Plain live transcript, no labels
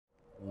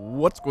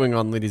What's going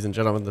on, ladies and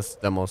gentlemen? This is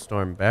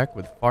DemoStorm back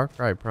with Far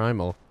Cry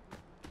Primal.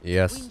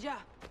 Yes,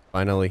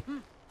 finally.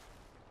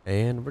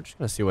 And we're just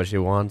gonna see what she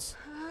wants.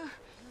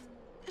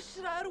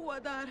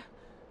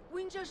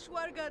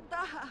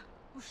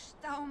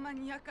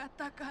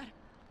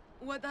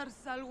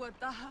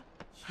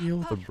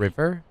 Heal the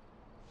river?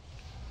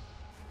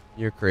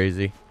 You're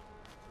crazy.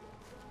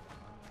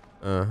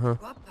 Uh-huh.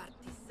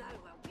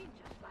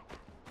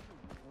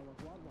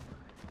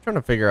 Trying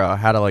to figure out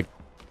how to, like,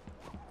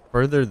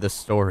 further the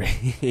story.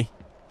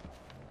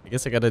 I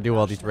guess I gotta do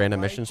all these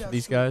random missions for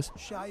these guys.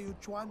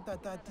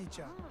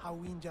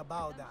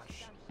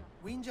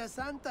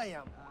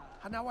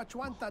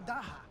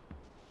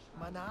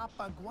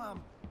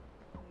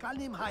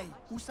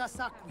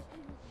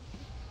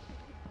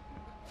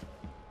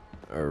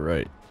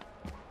 Alright.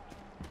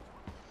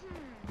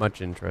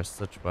 Much interest,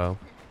 such well.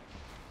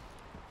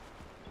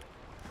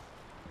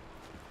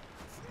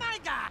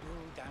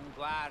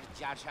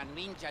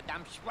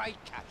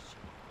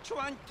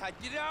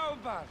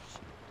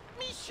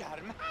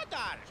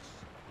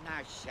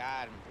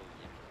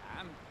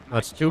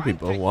 That's two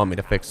people who want me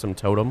to fix some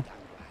totem.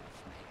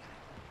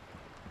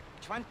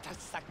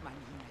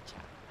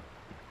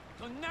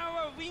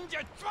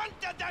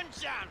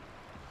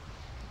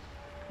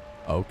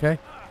 Okay.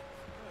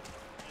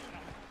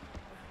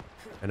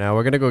 And now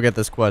we're gonna go get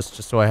this quest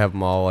just so I have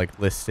them all like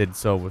listed,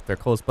 so if they're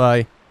close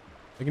by,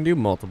 I can do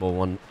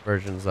multiple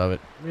versions of it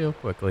real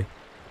quickly.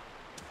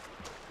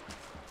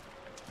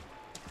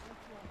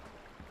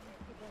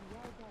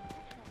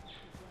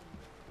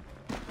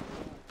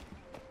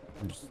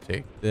 Just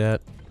take that.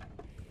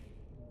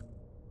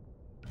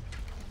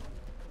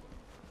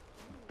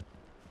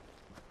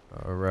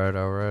 Alright,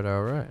 alright,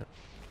 alright.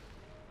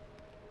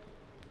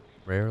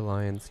 Rare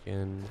lion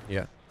skin.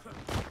 Yeah.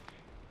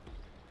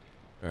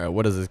 Alright,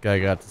 what does this guy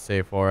got to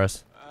say for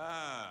us?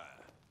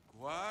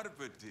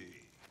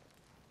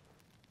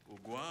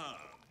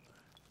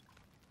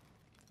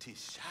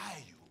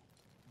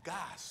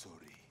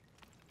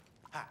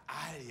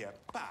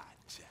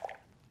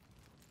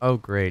 Oh,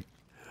 great.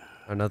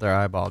 Another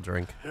eyeball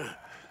drink.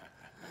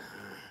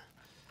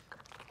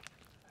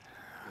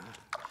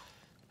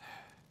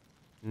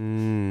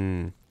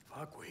 Mmm.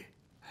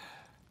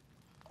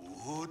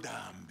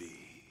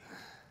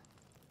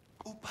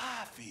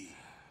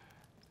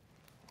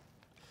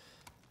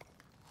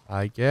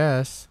 I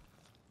guess.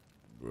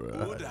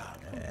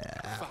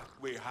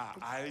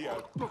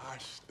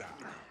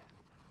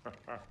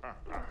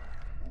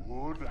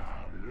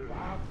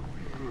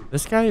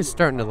 This guy is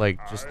starting to like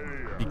just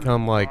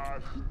become like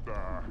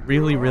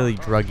really, really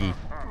druggy.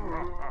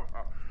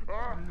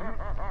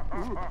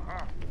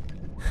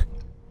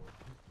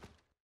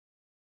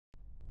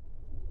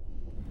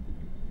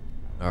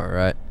 All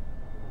right.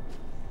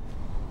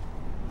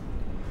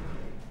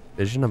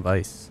 Vision of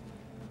ice.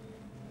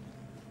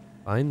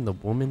 Find the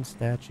woman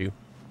statue.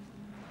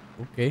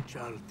 Okay.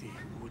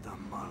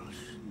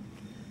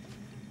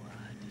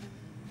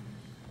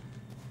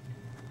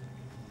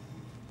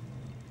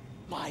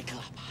 My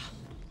clubber.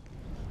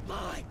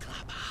 My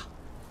clubber.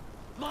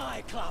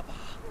 My clubber.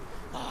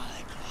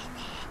 My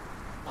clubber.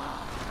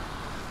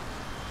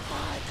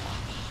 My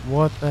clubber.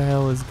 What the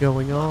hell is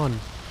going on?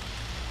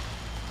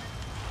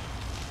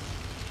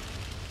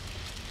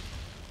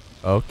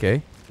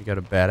 Okay, we got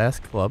a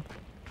badass club.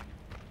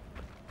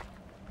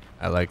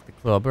 I like the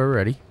club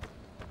already.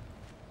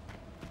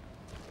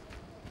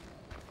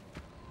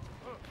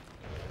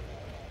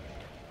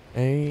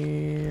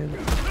 And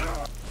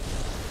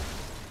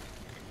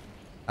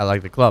I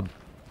like the club.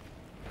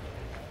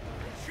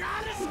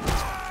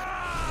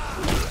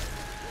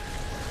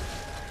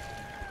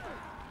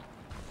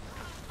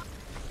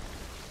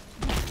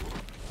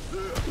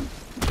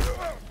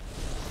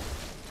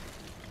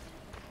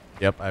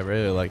 Yep, I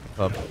really like the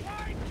club.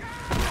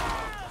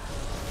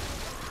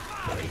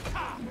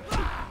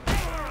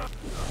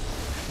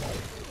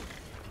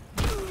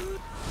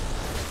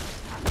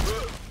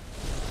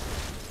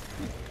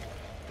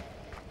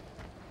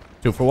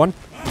 Two for one.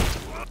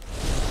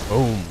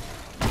 Boom.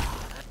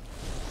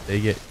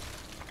 Dig it.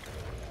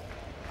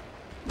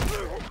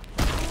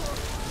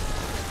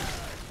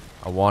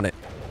 I want it.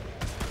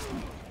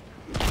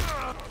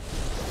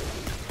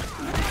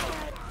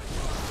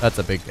 That's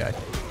a big guy.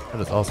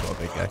 That is also a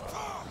big guy.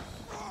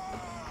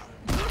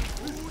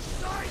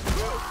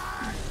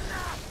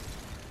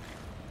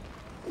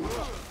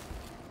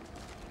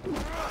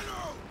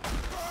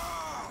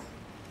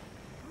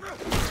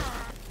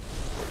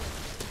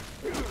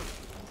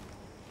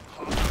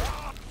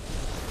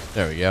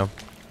 There we go.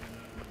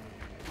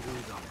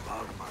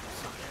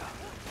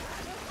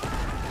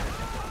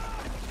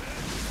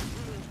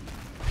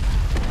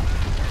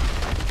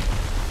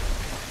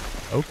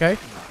 Okay.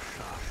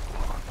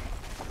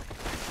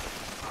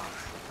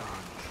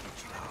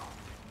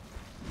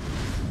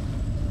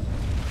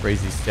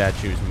 Crazy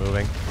statues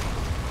moving.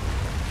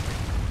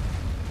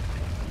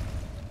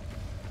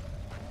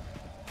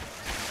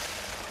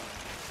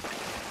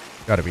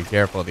 Gotta be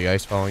careful of the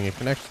ice falling. It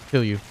can actually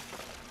kill you.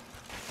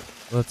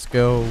 Let's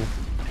go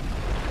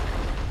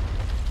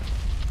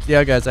So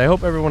yeah, guys, I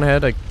hope everyone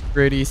had a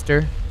great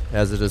Easter,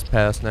 as it is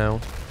past now.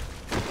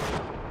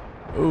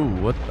 Ooh,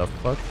 what the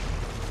fuck?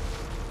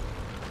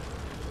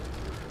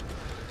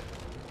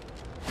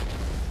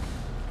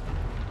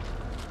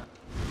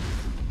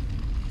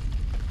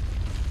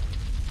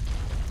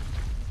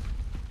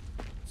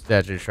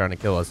 Statue's trying to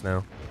kill us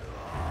now.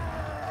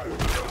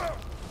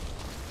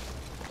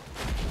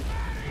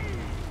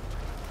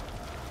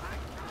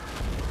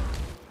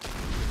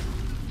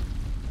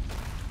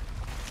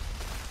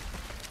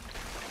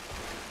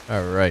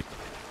 Alright.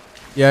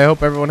 Yeah, I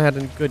hope everyone had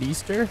a good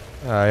Easter.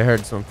 I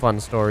heard some fun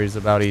stories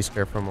about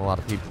Easter from a lot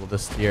of people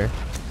this year.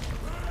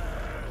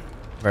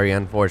 Very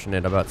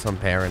unfortunate about some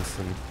parents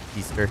and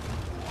Easter.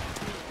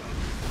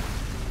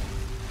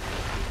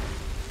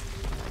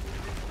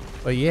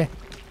 But yeah.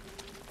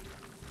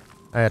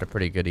 I had a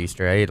pretty good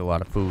Easter. I ate a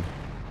lot of food.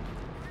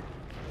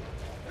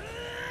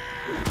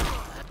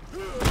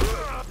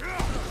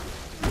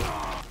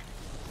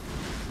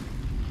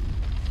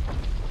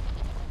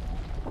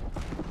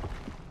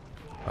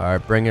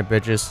 Alright, bring it,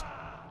 bitches.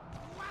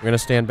 We're gonna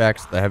stand back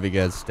so the heavy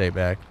guys stay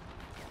back.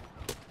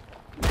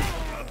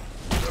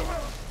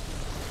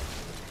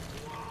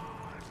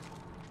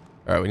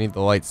 Alright, we need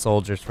the light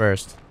soldiers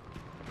first.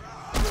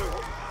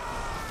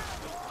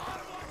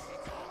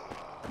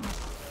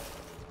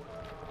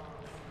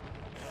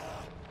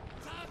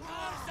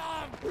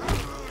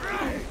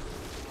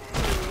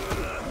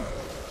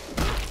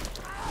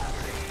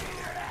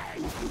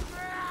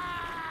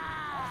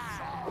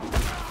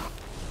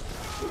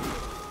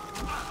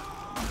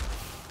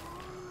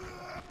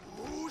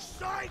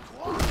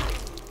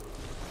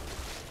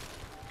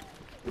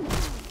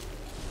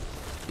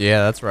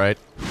 Yeah, that's right.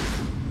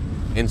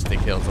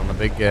 Instant kills on the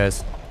big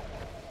guys.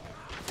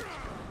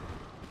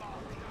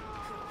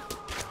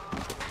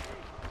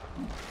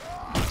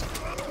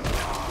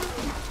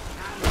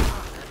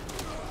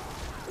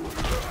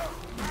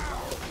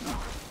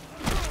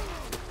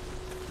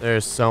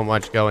 There's so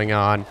much going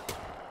on.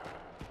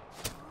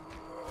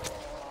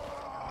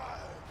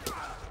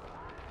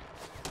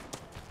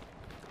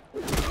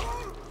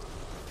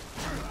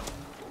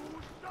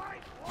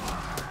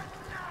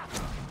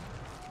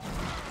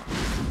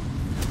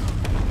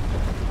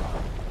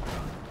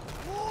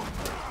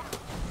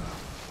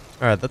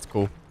 Alright, that's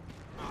cool.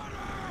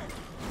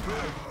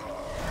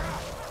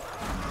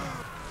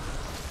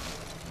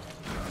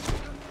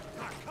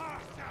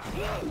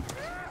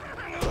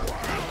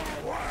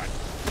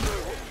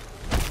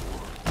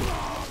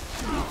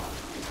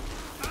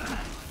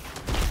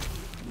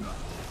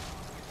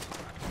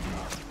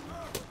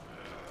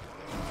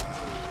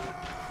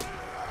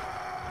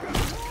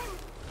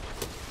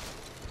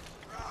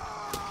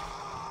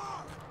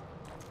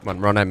 Come on,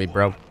 run at me,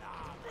 bro.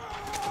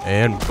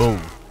 And boom.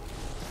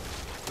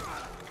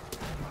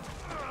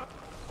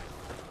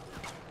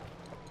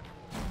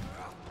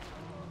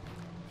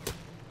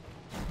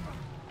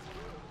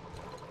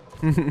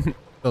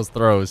 Those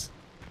throws.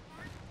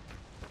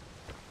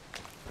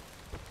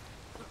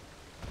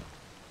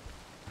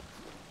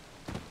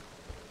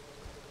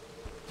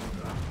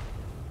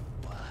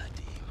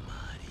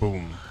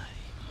 Boom.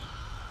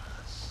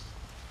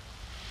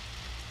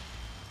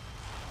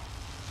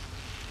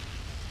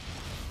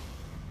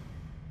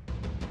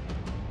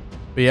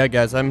 But yeah,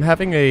 guys, I'm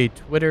having a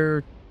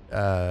Twitter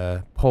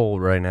poll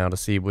right now to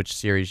see which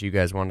series you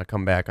guys want to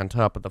come back on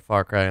top of the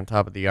Far Cry, on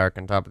top of the Ark,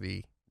 on top of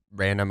the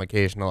random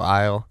occasional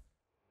Isle.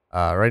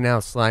 Right now,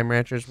 Slime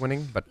Rancher's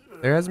winning, but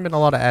there hasn't been a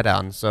lot of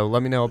add-ons, so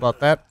let me know about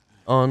that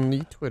on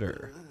the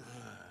Twitter.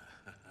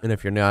 And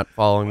if you're not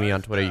following me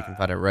on Twitter, you can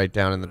find it right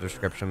down in the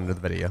description of the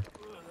video.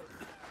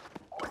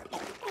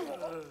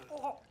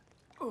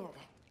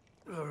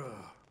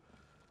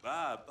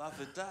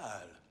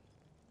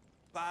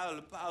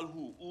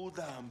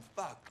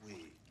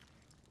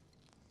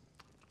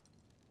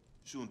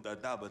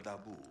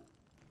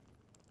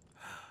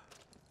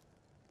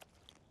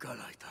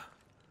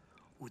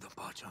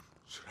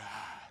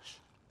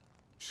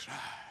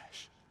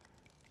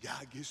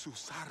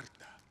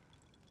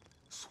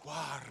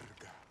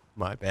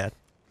 My bad.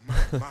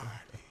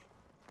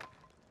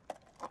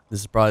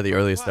 This is probably the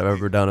earliest I've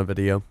ever done a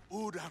video.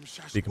 To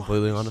be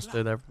completely honest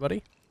with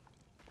everybody.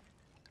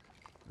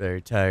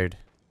 Very tired.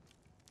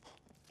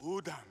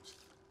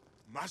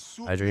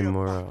 I dream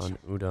more on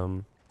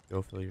UDAM.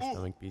 Go fill your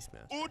stomach,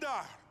 Beastmaster.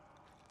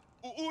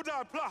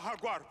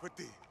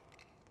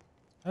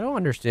 I don't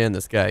understand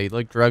this guy. He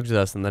like drugs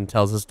us and then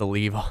tells us to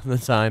leave all the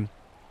time.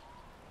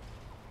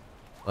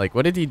 Like,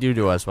 what did he do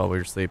to us while we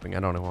were sleeping? I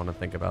don't want to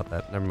think about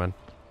that. Never mind.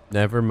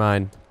 Never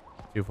mind.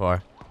 Too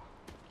far.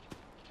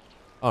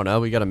 Oh, no,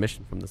 we got a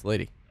mission from this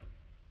lady.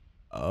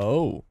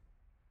 Oh.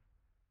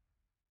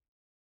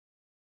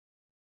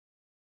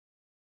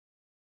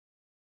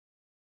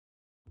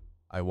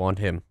 I want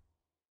him.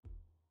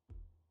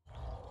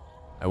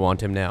 I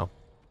want him now.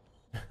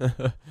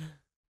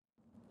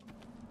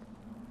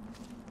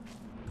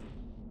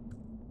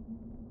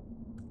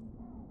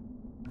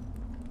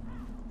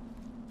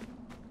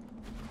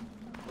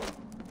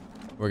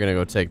 We're gonna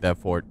go take that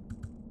fort.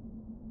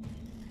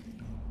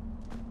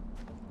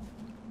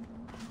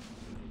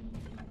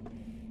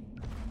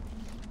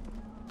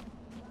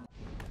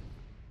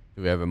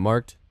 Do we have it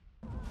marked?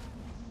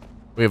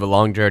 We have a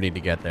long journey to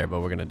get there,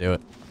 but we're gonna do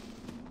it.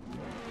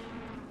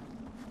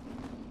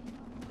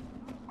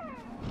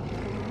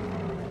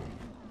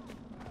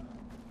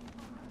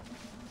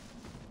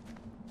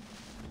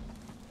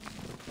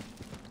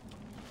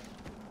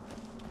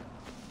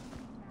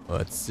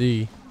 Let's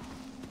see.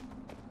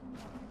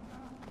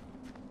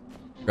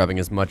 Grabbing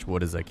as much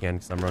wood as I can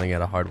because I'm running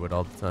out of hardwood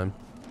all the time.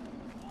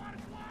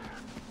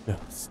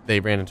 They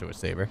ran into a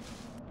saber.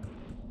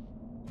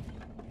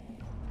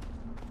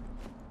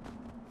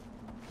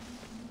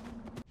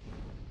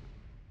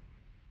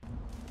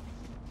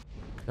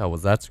 How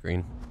was that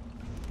screen?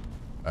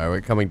 Alright,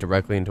 we're coming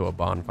directly into a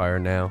bonfire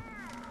now.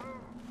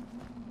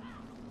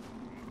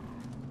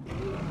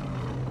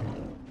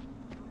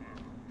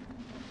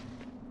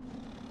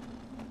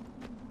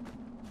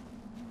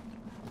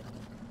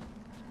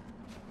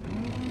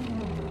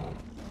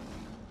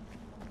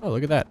 Oh,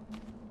 look at that.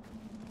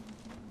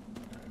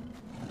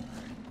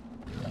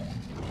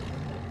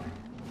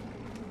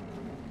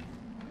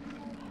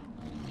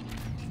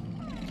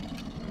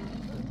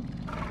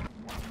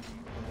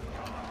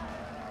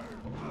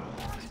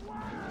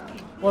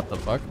 What the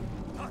fuck?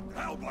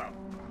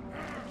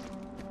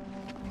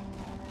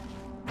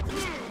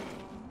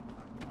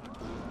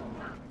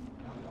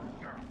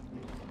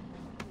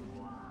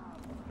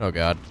 Oh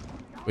god.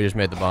 We just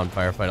made the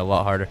bonfire fight a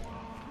lot harder.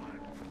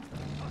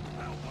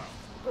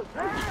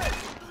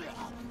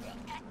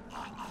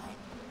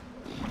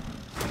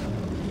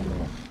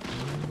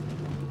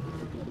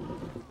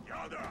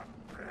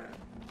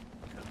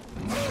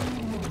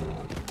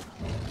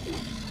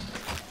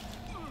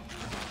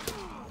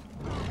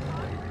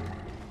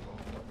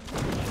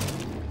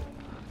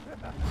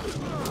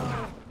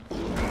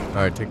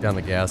 Alright, take down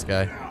the gas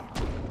guy.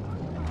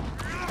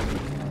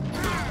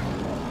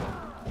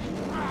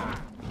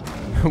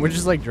 We're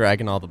just like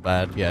dragging all the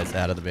bad guys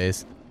out of the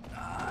base.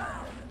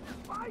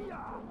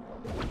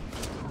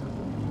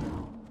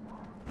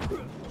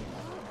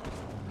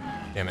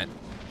 Damn it.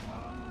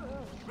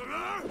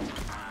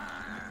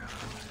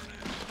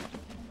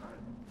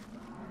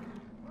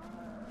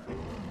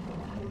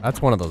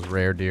 That's one of those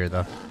rare deer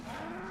though.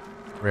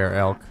 Rare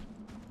elk.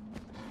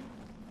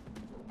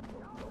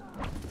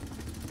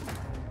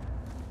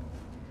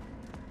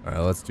 Alright,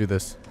 let's do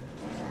this.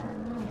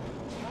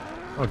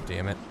 Oh,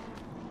 damn it.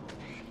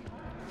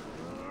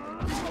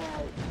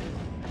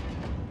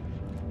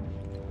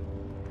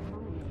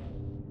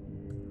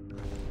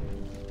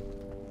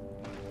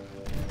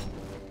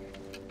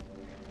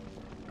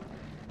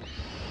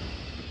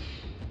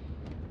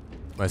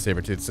 My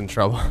sabretooth's in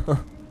trouble.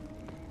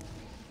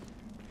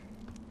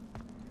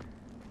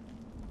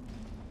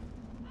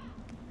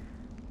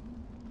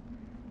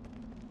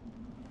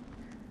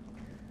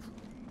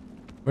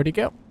 Where'd he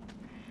go?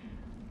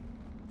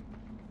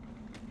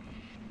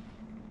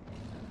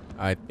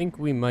 I think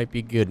we might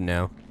be good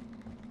now.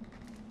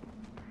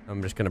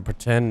 I'm just gonna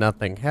pretend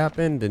nothing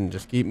happened and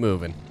just keep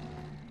moving.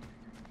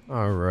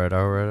 Alright,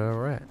 alright,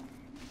 alright.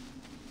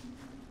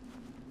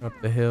 Up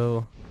the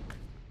hill.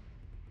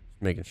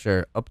 Just making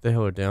sure up the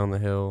hill or down the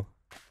hill.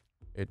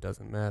 It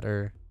doesn't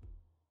matter.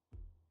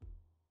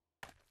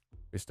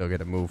 We still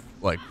gotta move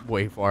like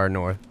way far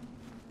north.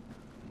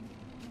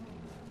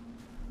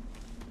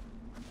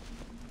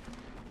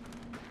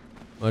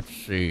 Let's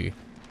see.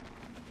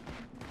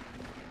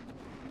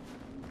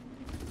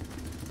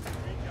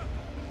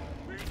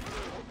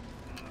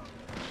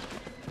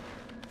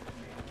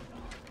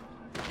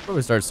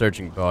 Probably start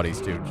searching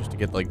bodies too, just to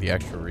get like the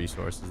extra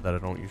resources that I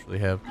don't usually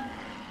have.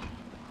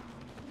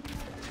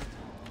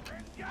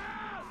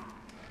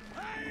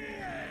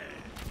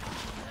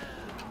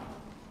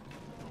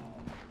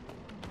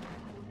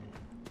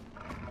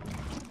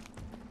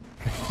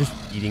 Just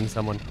eating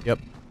someone. Yep.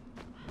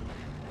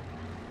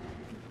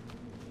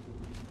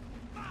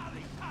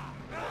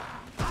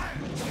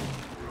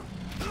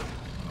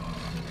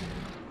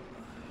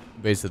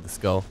 Base of the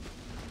skull.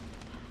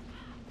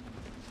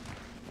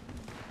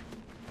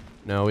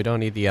 No, we don't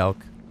need the elk.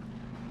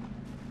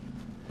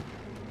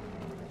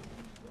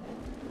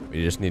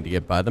 We just need to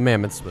get by the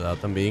mammoths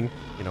without them being,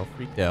 you know,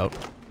 freaked out.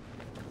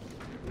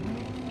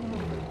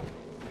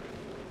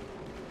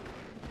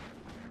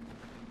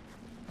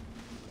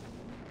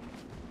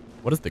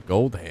 What does the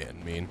gold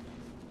hand mean?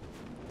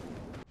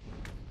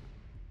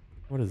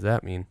 What does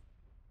that mean?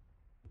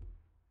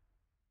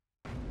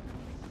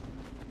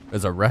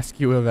 There's a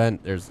rescue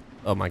event. There's...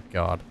 Oh my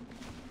god.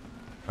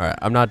 Alright,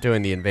 I'm not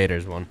doing the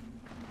invaders one.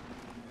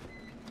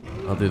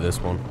 I'll do this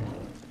one.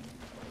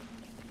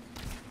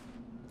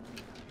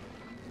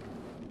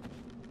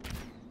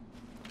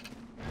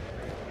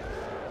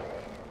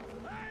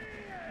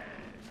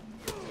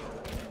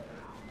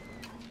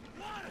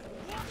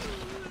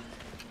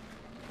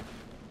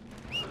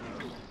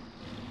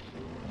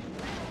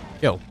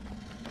 Yo.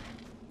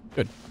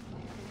 Good.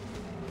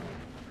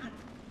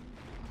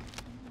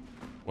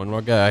 One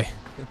more guy.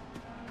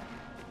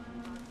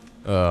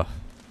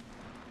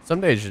 Some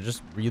days you're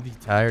just really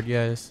tired,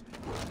 guys.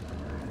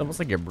 It's almost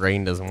like your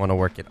brain doesn't want to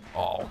work at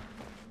all.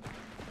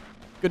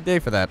 Good day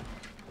for that.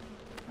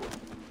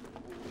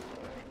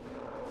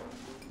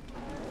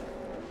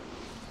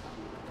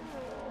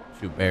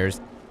 Two bears,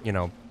 you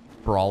know,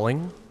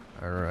 brawling.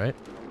 Alright.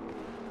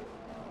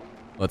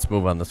 Let's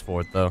move on this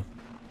fort, though.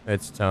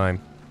 It's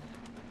time.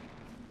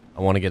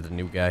 I want to get the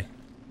new guy.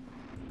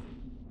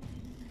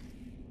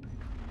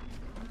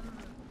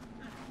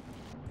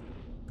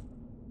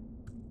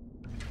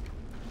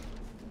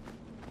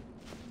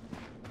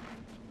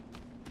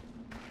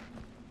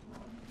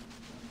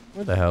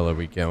 Where the hell are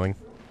we going?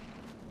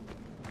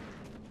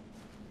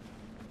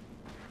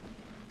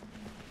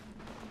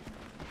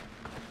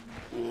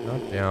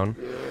 Not down.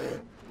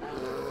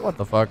 What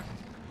the fuck?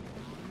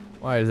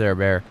 Why is there a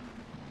bear?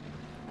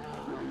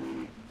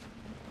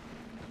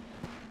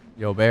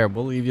 Yo, bear,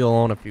 we'll leave you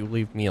alone if you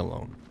leave me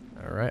alone.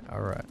 Alright,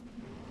 alright.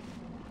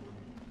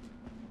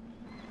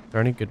 Is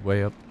there any good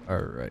way up?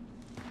 Alright.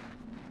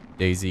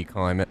 Daisy,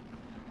 climb it.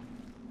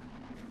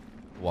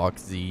 Walk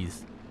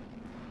Z's.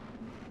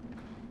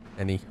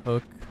 Any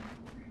hook?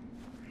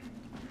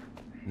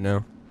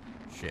 No.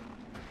 Shit.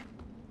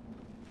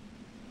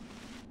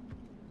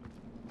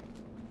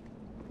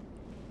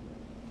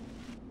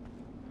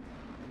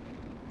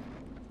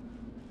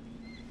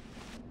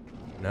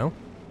 No?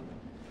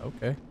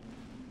 Okay.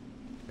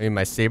 I mean,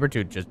 my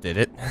sabretooth just did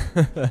it.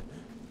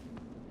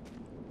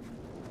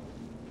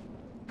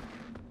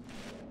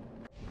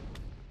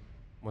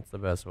 What's the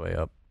best way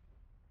up?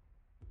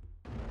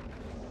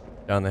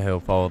 Down the hill,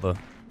 follow the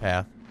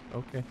path.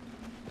 Okay.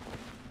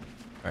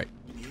 Alright.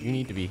 You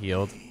need to be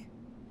healed.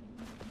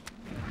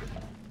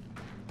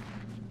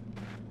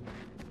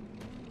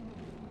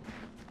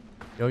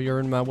 Yo, you're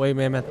in my way,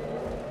 mammoth.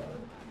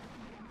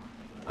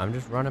 I'm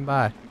just running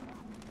by.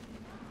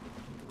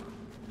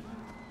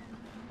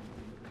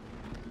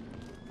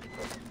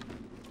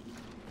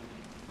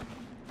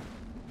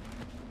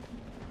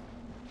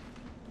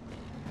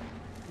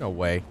 No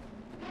way.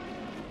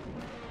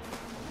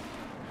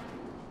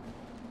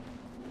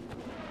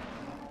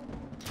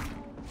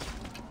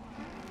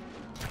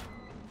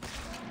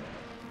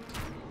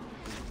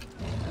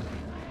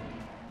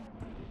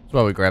 That's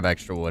why we grab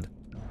extra wood.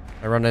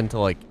 I run into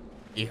like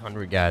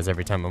 800 guys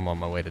every time I'm on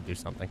my way to do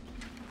something.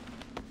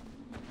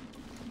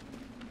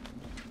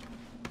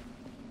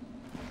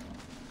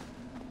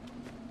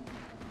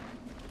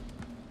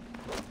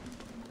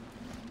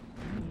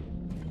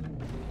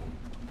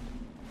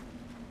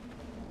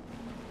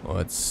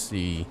 Let's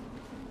see.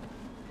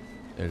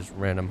 There's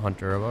random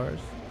hunter of ours.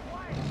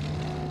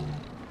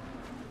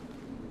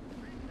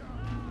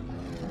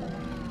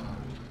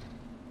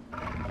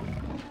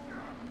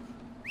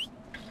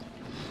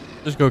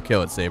 Just go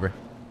kill it, Saber.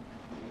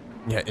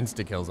 Yeah,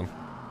 insta kills him.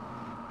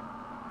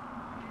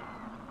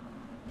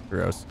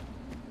 Gross.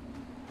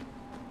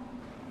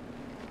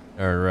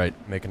 Alright,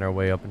 making our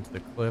way up into the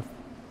cliff.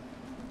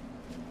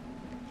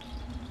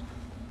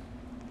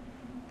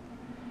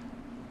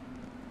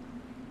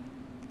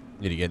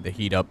 Need to get the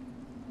heat up.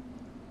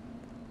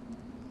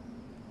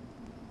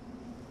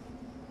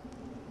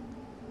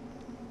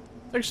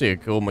 It's actually a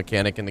cool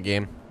mechanic in the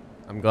game.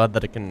 I'm glad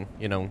that it can,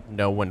 you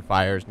know when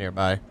fire is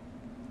nearby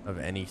of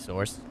any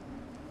source.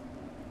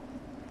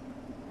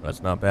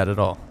 That's not bad at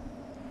all.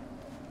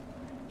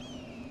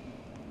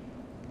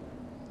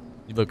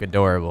 You look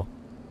adorable.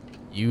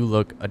 You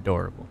look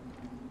adorable.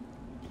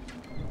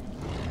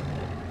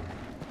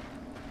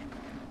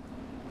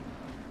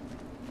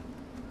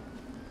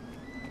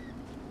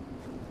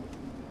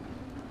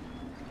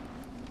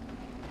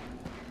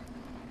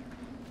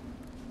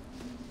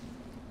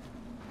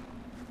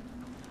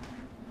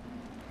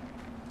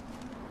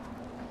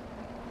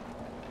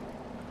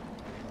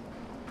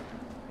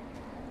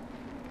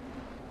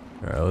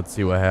 Alright, let's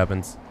see what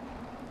happens.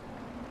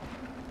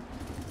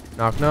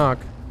 Knock, knock.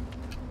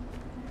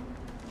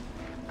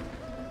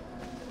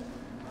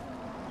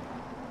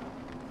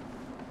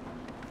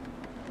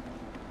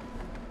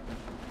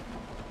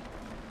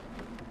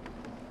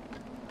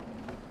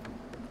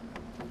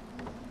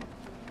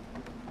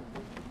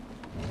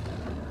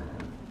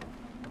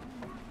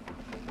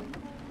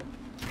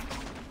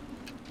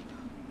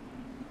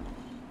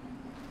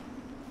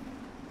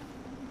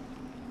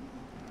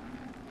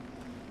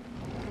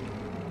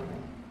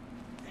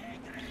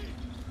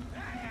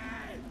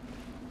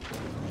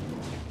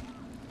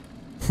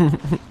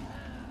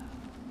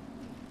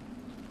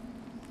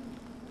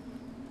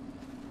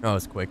 Oh,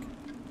 it's quick.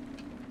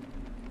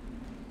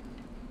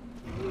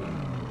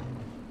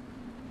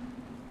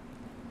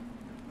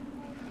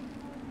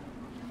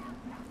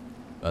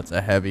 That's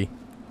a heavy.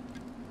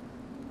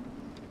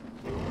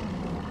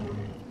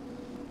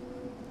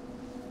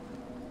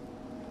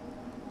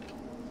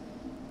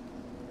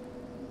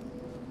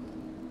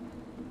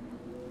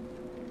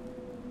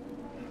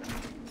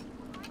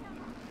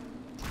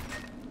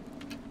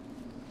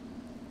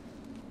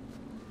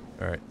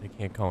 Alright, they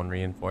can't call in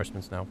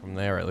reinforcements now from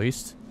there, at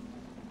least.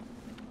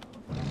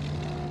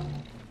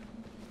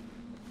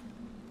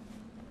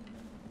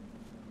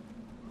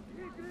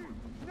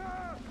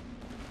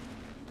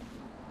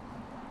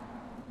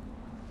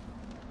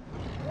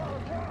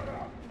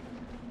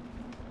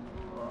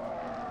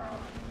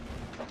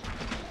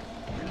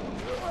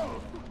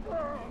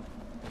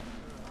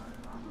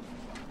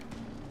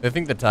 I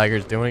think the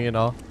tiger's doing it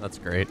all. That's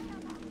great.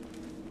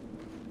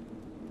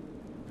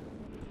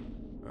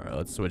 Alright,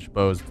 let's switch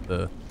bows to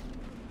the...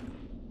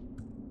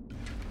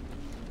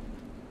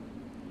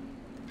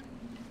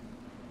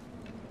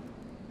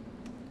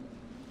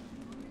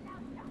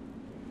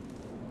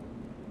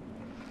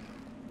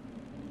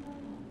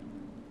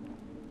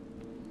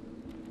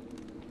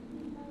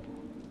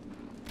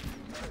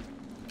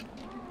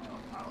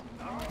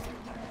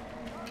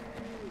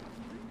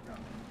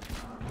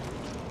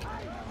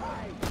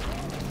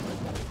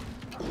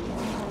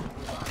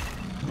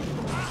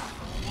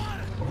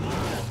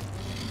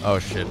 Oh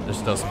shit, there's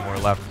still some more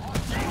left.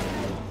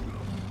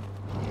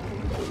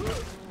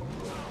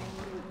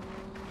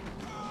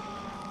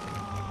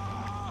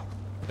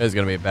 This is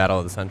gonna be a battle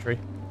of the century.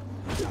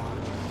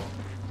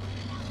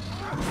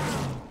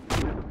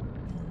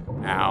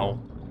 Ow.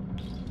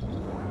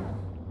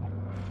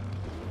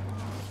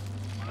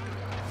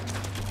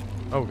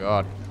 Oh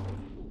god.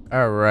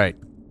 Alright.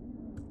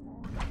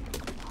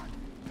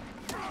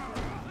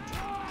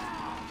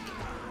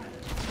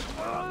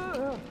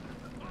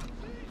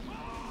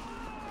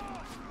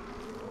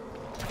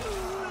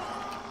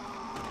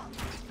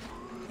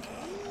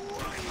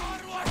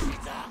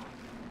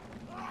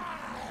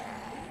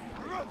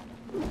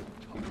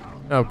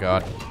 Oh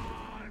god.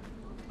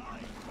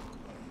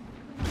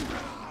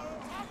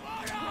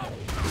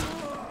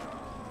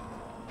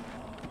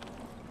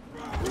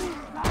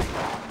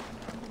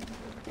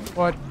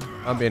 What?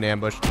 I'm being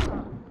ambushed.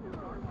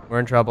 We're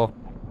in trouble.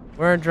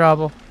 We're in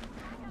trouble.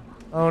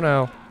 Oh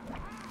no.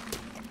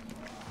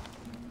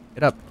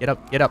 Get up, get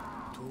up, get up.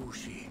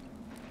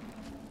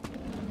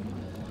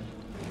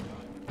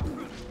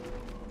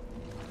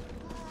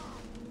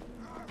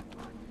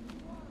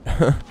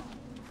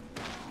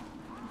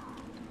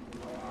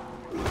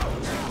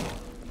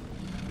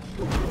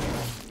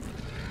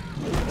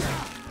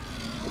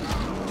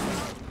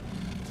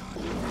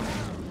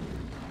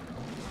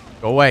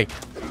 Go away.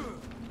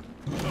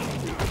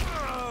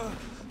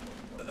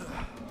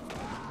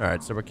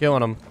 Alright, so we're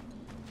killing them.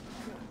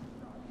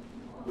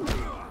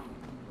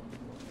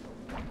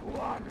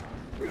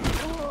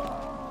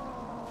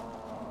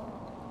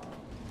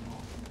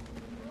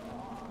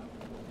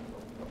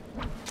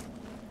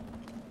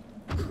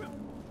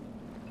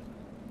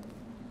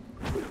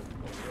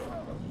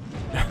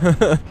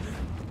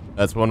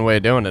 That's one way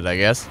of doing it, I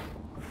guess.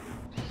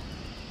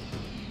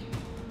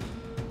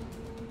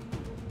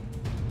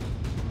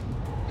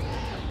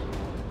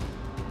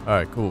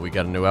 Alright, cool. We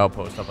got a new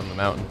outpost up on the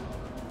mountain.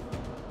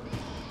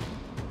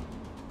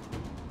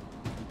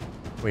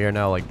 We are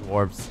now like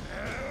dwarves.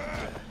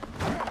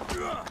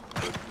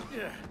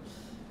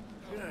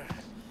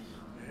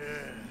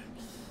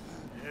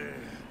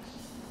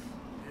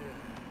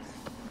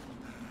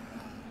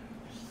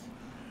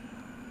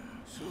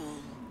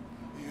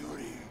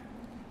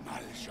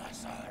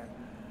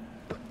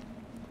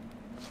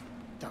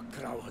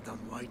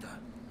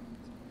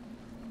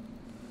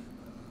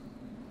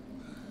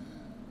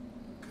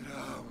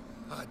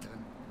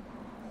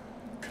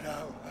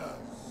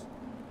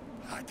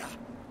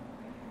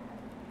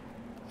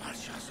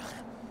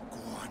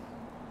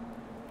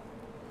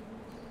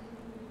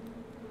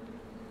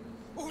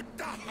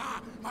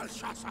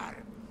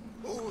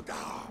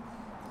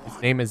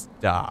 His name is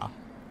Da.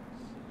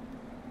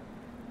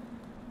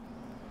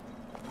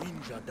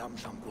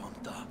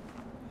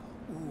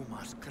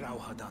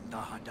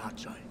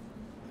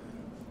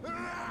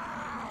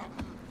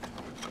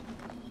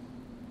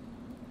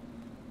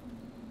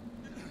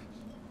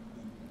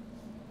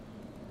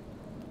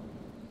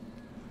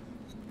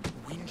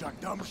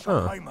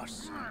 Huh.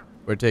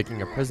 We're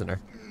taking a prisoner.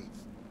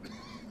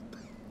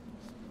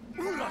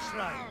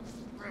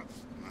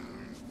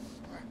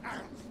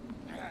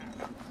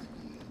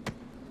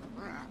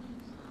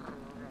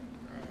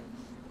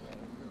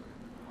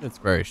 It's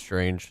very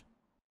strange.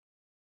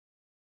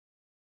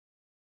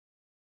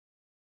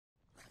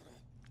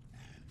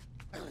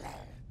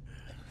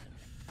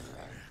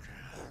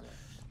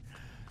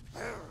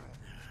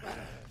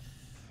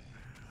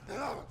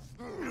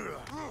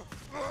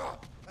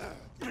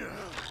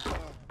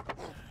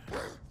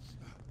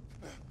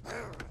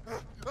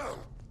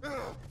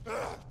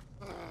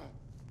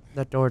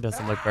 That door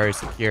doesn't look very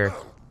secure.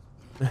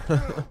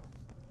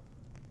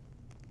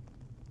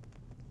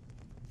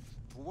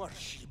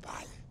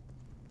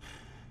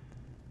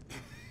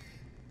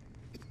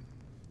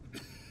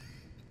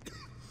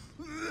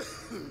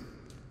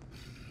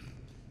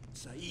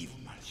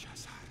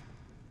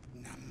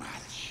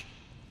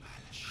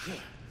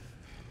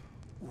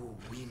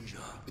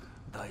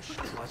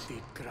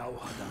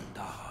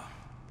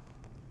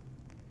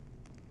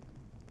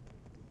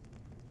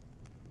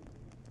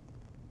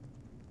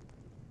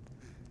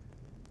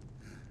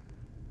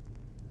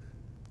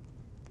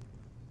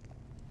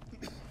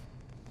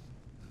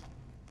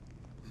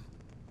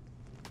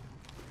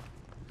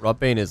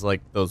 Rotbane is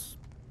like those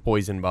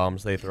poison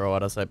bombs they throw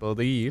at us, I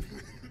believe.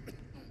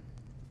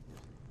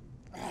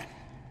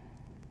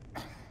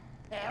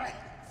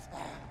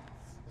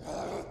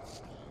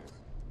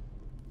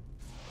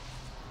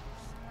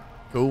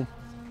 Cool.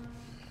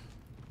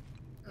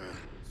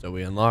 So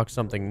we unlock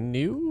something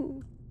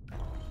new.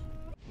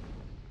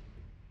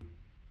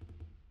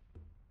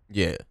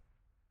 Yeah.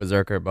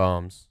 Berserker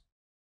bombs.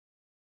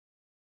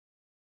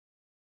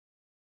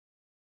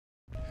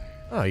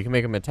 Oh, you can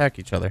make them attack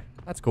each other.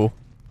 That's cool.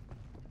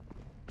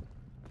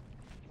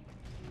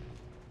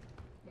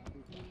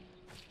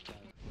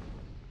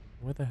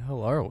 Where the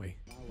hell are we?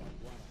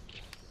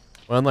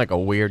 We're in like a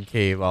weird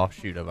cave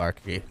offshoot of our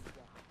cave.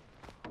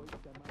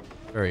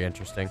 Very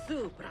interesting.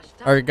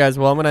 Alright guys,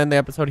 well I'm gonna end the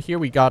episode here.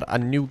 We got a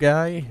new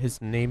guy.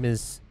 His name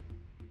is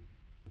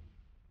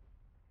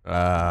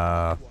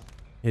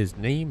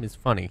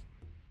funny.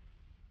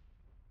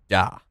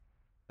 Da.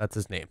 That's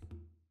his name.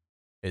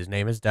 His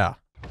name is Da.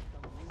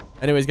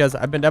 Anyways guys,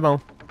 I've been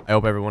Demo. I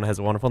hope everyone has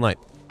a wonderful night.